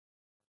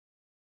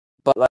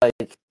 but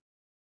like,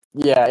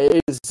 yeah,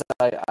 it is.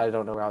 I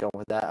don't know where I'm going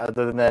with that.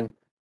 Other than,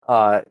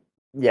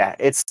 yeah,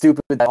 it's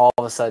stupid that all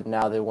of a sudden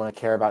now they want to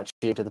care about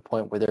cheating to the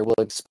point where they're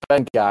willing to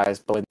spend guys,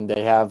 but when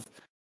they have,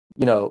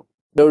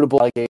 notable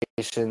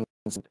allegations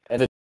and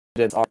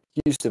evidence are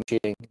Houston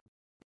cheating,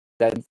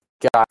 that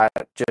guy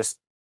just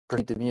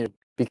pretty demeaned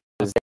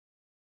because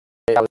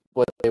that was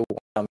what they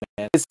want.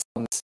 And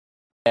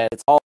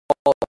it's all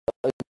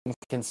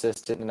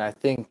inconsistent. And I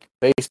think,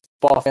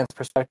 baseball fans'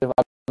 perspective,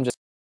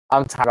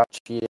 I'm tired of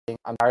cheating.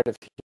 I'm tired of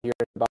hearing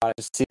about it. It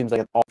just seems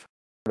like it's all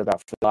heard about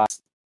for the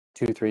last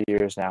 2-3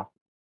 years now.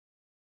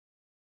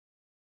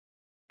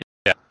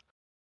 Yeah,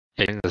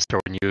 in the store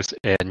news,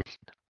 and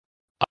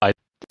I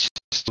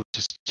just two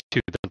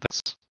different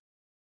things,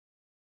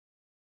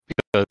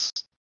 because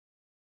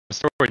the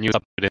store news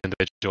up to the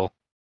individual,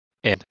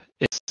 and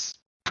it's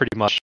pretty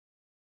much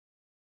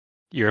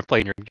you're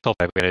playing your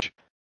self-advantage,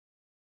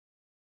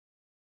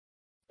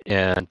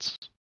 and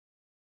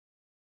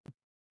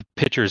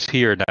pitchers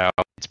here now,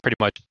 it's pretty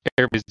much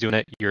everybody's doing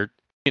it. You're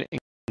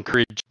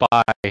encouraged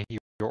by your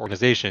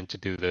organization to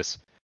do this,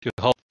 to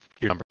help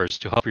your numbers,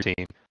 to help your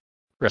team.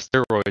 Whereas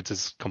steroids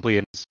is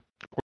complete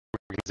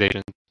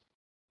organization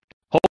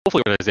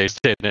hopefully organizations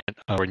didn't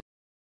or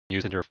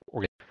use in their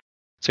organ.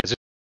 So it's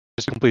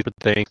just a complete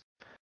thing.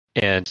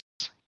 And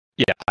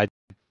yeah, I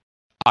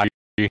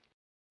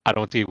I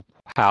don't see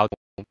how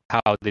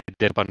they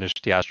did punish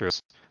the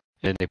Astros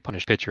and they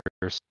punish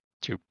pitchers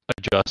to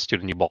adjust to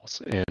the new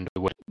balls and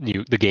what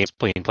the game's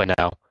play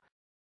now.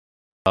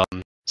 So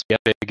yeah,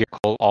 Big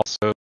Cole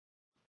also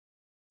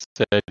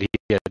said he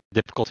had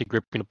difficulty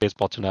gripping a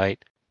baseball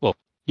tonight. Well,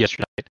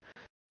 yesterday night.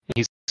 And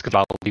he's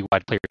got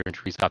league-wide player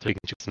injuries after taking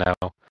shifts now.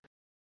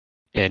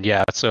 And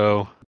yeah,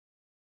 so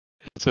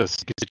it's a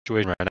sticky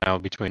situation right now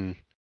between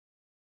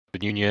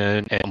the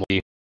union and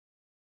MLB,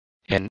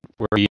 and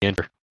we're in.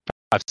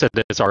 I've said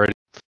this already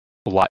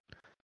a lot,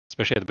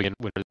 especially at the beginning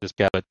of this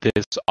gap, but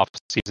this off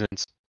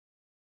season's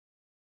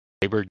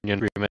labor union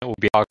agreement will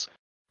be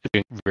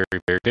very,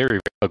 very, very, very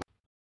ugly.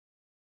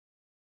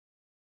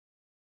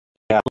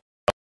 Yeah.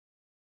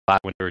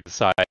 When they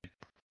decide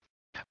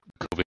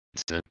COVID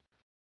incident.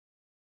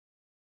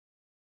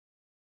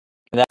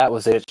 And that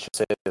was it, should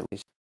say at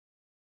least.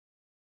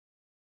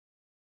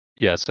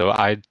 Yeah, so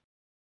I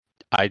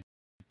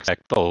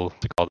expect they'll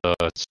call the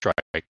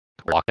strike,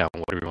 lockdown,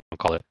 whatever you want to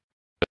call it,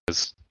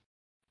 because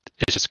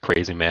it's just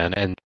crazy, man.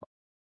 And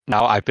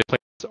now IPA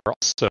players are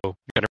also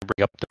going to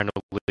bring up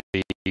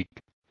their league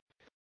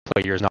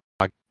players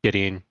not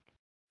getting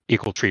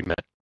equal treatment.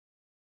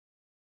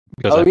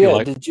 Because I feel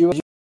like, did you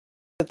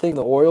think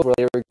the Orioles where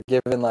they were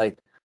given like,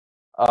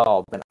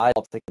 oh man, I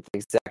don't think it's the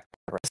exact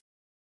number.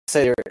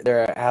 Say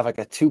they have like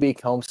a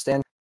 2-week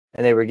homestand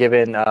and they were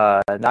given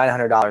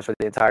 $900 for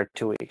the entire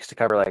 2 weeks to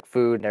cover like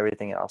food and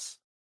everything else.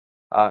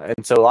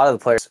 And so a lot of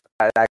the players,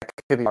 I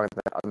could be wrong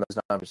on those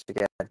numbers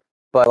again,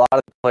 but a lot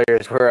of the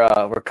players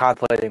were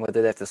contemplating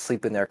whether they have to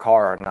sleep in their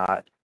car or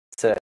not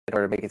in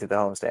order to make it to the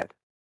homestand.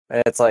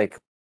 And it's like,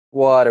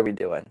 what are we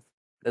doing?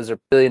 Those are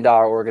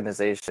billion-dollar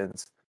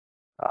organizations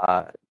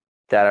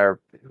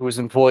whose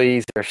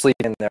employees are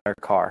sleeping in their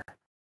car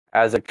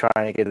as they're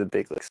trying to get to the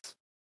big leagues.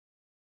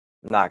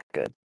 Not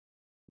good.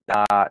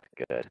 Not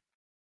good.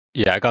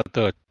 yeah, I got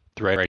the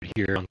thread right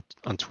here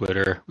on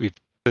Twitter. We've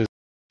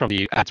from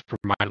the ads for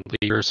minor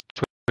leaguers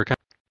Twitter account.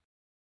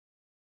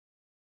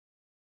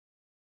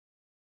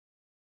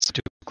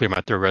 To clear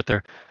my throat right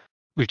there.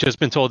 We've just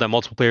been told that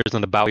multiple players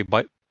on the Bowie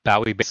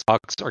Bay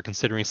Sox are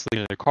considering sleeping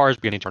in their cars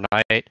beginning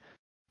tonight.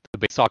 The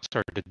Bay Sox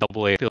are the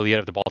AA affiliate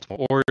of the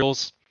Baltimore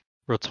Orioles.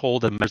 We're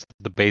told that members of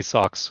the Bay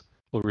Sox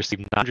will receive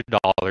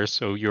 $900,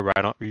 so you're right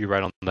on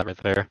that right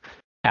there,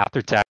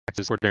 after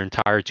taxes for their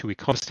entire 2-week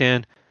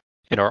homestand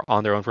and are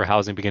on their own for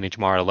housing beginning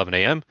tomorrow at 11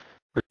 a.m.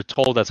 We're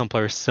told that some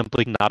players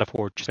simply cannot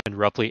afford to spend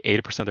roughly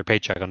 80% of their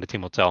paycheck on the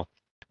team hotel.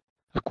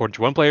 According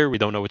to one player, we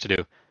don't know what to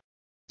do.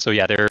 So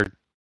yeah, they're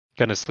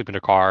gonna sleep in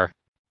their car.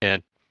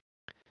 And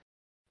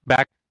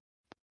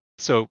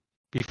so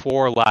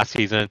before last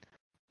season,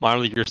 minor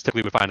leaguers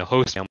typically would find a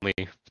host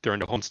family during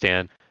the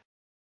homestand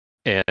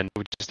and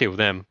would just stay with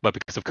them. But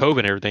because of COVID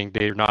and everything,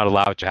 they're not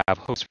allowed to have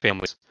host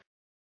families.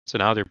 So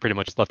now they're pretty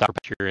much left out of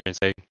the picture and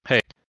say,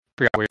 hey,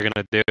 figure out what you're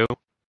gonna do.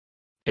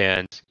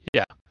 And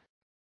yeah,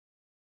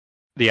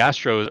 the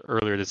Astros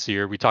earlier this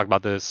year, we talked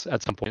about this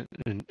at some point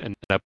in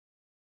the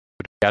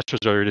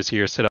Astros earlier this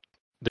year set up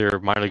their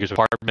minor leaguers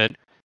apartment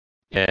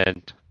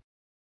and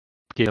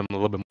gave them a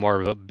little bit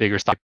more of a bigger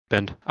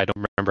stipend. I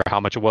don't remember how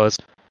much it was.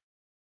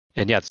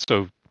 And yeah,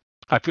 so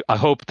I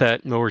hope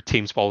that more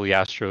teams follow the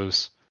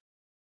Astros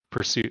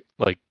pursue,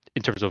 like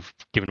in terms of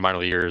giving minor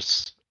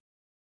leaguers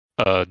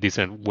a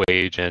decent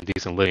wage and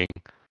decent living,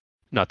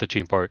 not the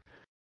cheating part.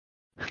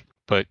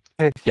 But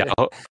yeah,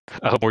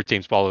 I hope more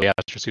teams follow the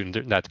Astros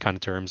in that kind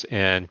of terms.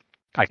 And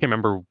I can't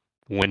remember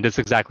when this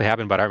exactly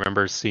happened, but I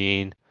remember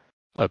seeing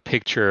a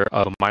picture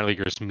of a minor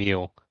leaguer's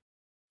meal,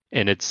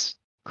 and it's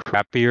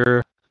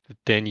crappier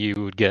than you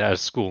would get at a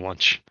school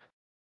lunch,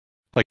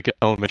 like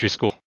elementary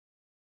school,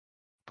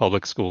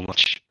 public school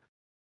lunch.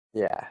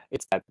 Yeah,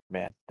 it's bad,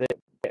 man.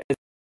 It's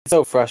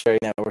so frustrating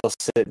that we're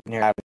still sitting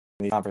here having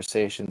these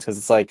conversations because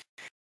it's like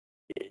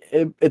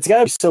it's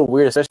gotta be so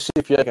weird, especially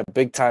if you're like a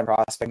big time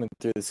prospect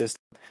through the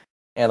system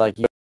and like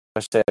you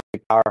a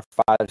big Power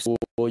 5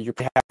 school, you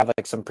have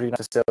like some pretty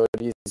nice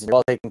facilities, and you're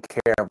all taken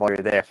care of while you're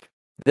there.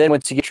 Then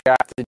once you get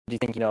drafted, you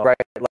think, right,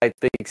 like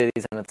big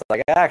cities, and it's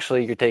like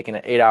actually you're taking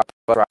an 8-hour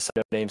bus ride to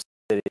no name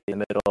city in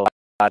the middle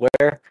of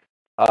nowhere.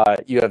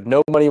 You have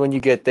no money when you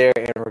get there,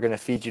 and we're gonna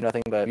feed you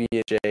nothing but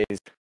VHAs.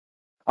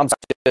 I'm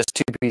sorry, just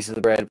 2 pieces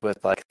of bread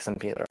with like some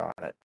peanut on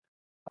it.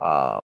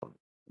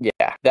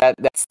 Yeah,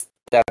 that's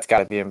got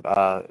to be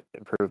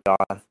improved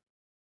on.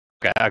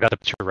 Okay, I got the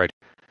picture right.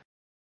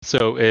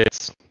 So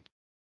it's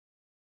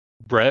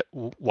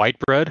white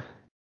bread,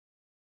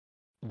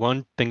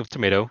 1 thing of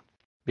tomato,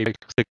 maybe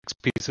 6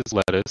 pieces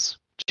lettuce,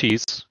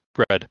 cheese,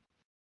 bread.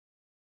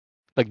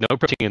 Like no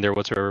protein in there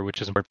whatsoever,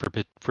 which is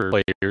important for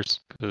players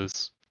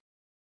because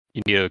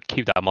you need to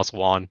keep that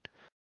muscle on.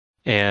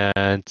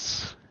 And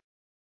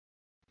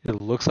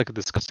it looks like a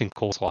disgusting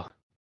coleslaw.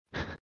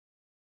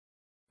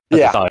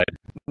 Yeah,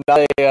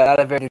 not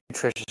a very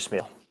nutritious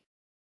meal.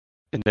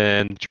 And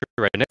then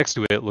right next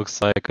to it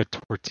looks like a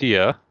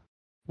tortilla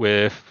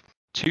with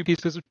 2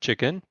 pieces of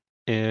chicken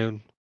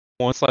and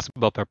 1 slice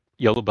of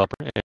yellow bell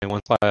pepper and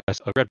 1 slice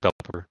of red bell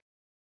pepper.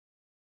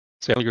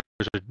 So yours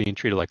are being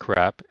treated like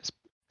crap. It's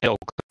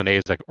Oakland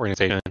A's like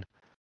organization.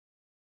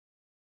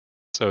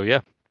 So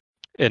yeah.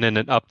 And then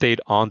an update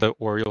on the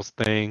Orioles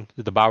thing.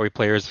 The Bowery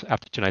players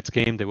after tonight's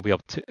game, they will be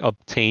able to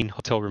obtain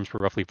hotel rooms for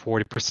roughly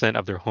 40%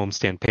 of their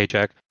homestand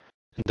paycheck.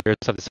 And the Bears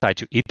have decided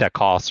to eat that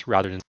cost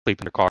rather than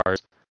sleep in their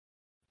cars.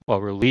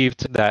 While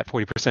relieved that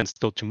 40% is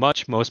still too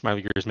much, most minor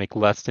leaguers make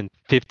less than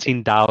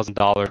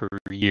 $15,000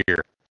 per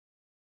year.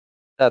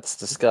 That's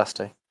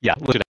disgusting. Yeah,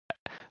 look at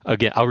that.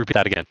 Again, I'll repeat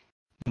that again.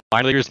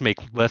 Minor leaguers make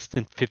less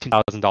than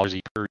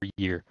 $15,000 per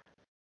year.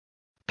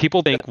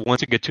 People think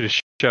once you get to the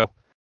show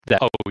that,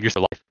 oh, you're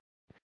still alive.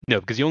 No,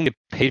 because you only get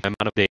paid the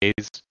amount of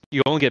days.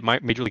 You only get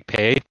major league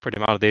pay for the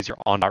amount of days you're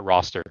on that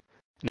roster.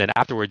 And then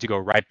afterwards, you go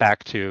right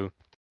back to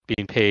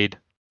being paid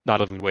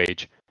not a living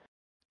wage.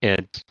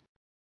 And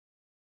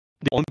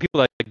the only people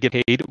that get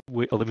paid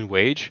a living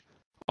wage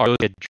are those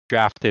that get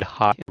drafted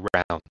high in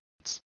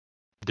rounds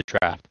of the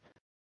draft.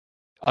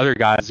 Other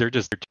guys, they're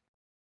just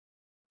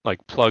like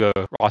plug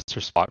a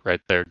roster spot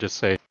right there. Just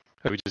say,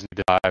 oh, we just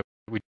need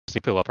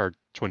to fill up our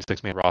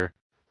 26-man roster.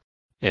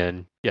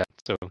 And yeah,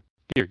 so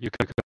here you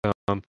can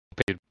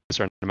paid a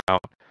certain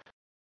amount.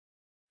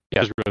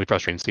 Yeah, it's really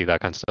frustrating to see that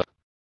kind of stuff.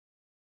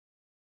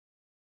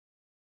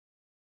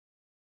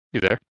 You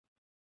there?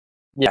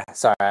 Yeah,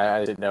 sorry,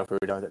 I didn't know if we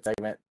were done with that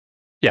segment.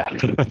 Yeah.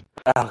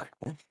 Oh.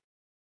 All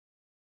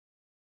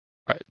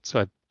right,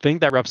 so I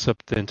think that wraps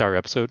up the entire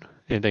episode.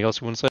 Anything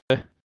else you want to say?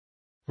 Or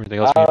anything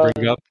else we can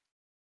bring up?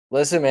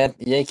 Listen, man,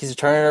 the Yankees are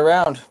turning it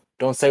around.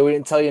 Don't say we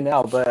didn't tell you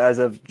now, but as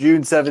of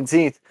June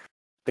 17th,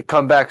 the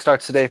comeback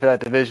starts today for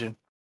that division.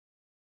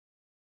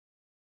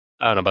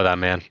 I don't know about that,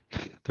 man.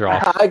 They're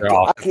off.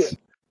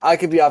 I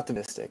could be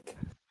optimistic.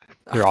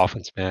 Their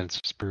offense, man,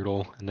 it's just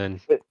brutal. And then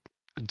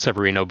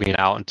Severino being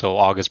out until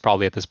August,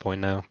 probably at this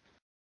point now.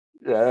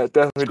 Yeah, it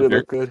definitely did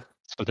look good.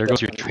 So there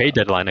goes your trade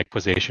deadline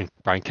acquisition,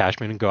 Brian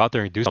Cashman, and go out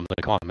there and do something.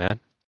 Come on, man.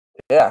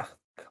 Yeah,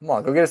 come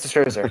on, go get us a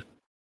Scherzer.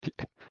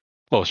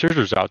 Well,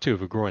 Scherzer's out too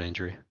with a groin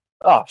injury.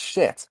 Oh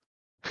shit.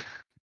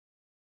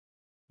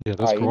 Yeah,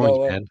 those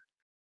groins, man.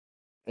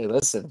 Hey,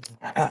 listen,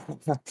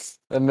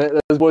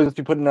 those boys must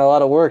be putting in a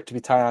lot of work to be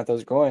tying out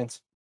those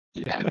groins.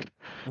 Yeah.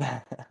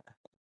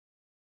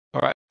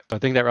 All right. I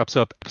think that wraps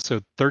up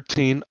episode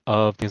 13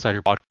 of the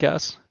Insider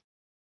Podcast.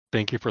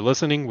 Thank you for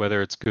listening,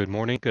 whether it's good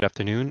morning, good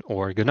afternoon,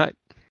 or good night.